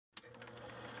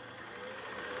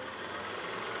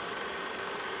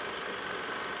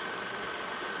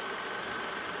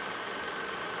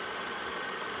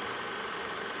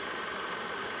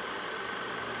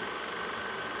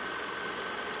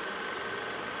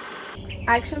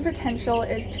Action potential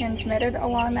is transmitted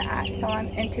along the axon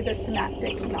into the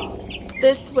synaptic canal.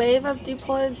 This wave of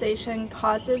depolarization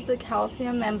causes the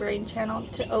calcium membrane channels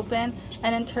to open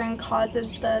and in turn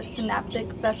causes the synaptic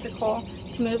vesicle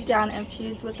to move down and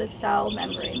fuse with the cell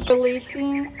membrane,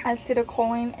 releasing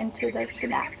acetylcholine into the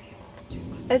synapse.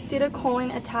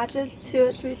 Acetylcholine attaches to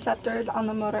its receptors on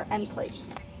the motor end plate.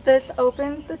 This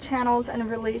opens the channels and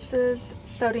releases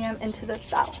sodium into the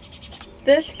cell.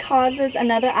 This causes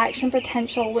another action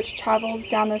potential which travels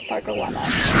down the sarcolemma.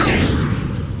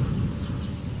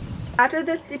 After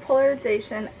this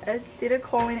depolarization,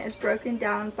 acetylcholine is broken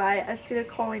down by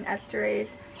acetylcholine esterase,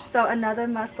 so another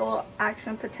muscle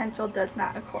action potential does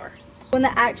not occur. When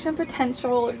the action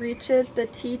potential reaches the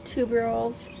T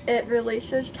tubercles, it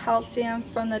releases calcium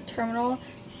from the terminal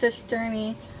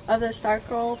cisternae of the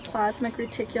sarcoplasmic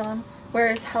reticulum, where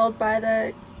it is held by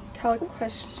the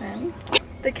contraction.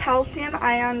 The calcium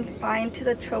ions bind to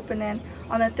the troponin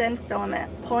on the thin filament,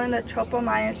 pulling the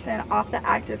tropomyosin off the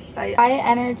active site.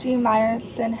 High-energy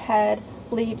myosin head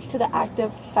leads to the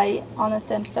active site on the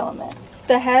thin filament.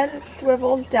 The head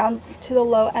swivels down to the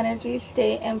low-energy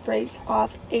state and breaks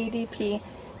off ADP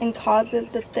and causes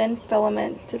the thin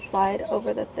filaments to slide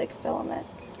over the thick filaments.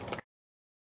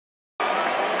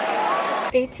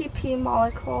 ATP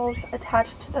molecules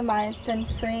attach to the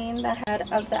myosin, freeing the head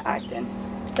of the actin.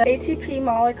 The ATP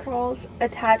molecules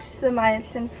attach to the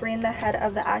myosin, freeing the head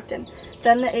of the actin.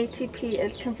 Then the ATP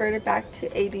is converted back to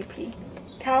ADP.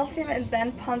 Calcium is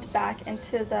then pumped back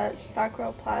into the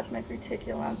sarcoplasmic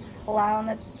reticulum, allowing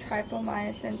the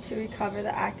tropomyosin to recover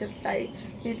the active site,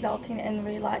 resulting in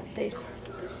relaxation.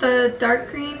 The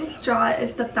dark green straw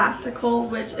is the fascicle,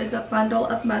 which is a bundle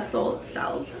of muscle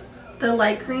cells. The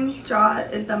light green straw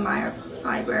is the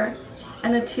myofiber,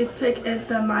 and the toothpick is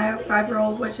the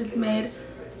myofibril, which is made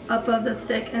up of the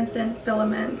thick and thin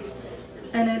filaments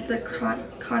and is the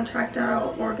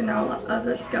contractile organelle of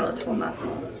the skeletal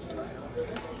muscle.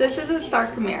 This is a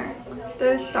sarcomere.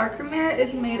 The sarcomere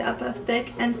is made up of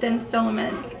thick and thin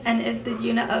filaments and is the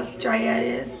unit of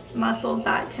striated muscles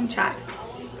that contract.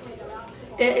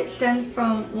 It extends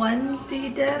from one Z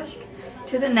disc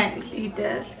to the next Z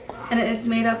disc, and it is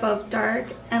made up of dark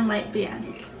and light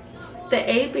bands. The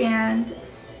A band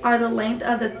are the length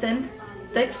of the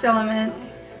thick filaments,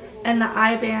 and the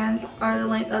I bands are the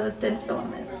length of the thin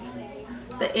filaments.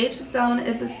 The H zone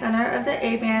is the center of the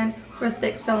A band where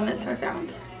thick filaments are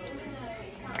found.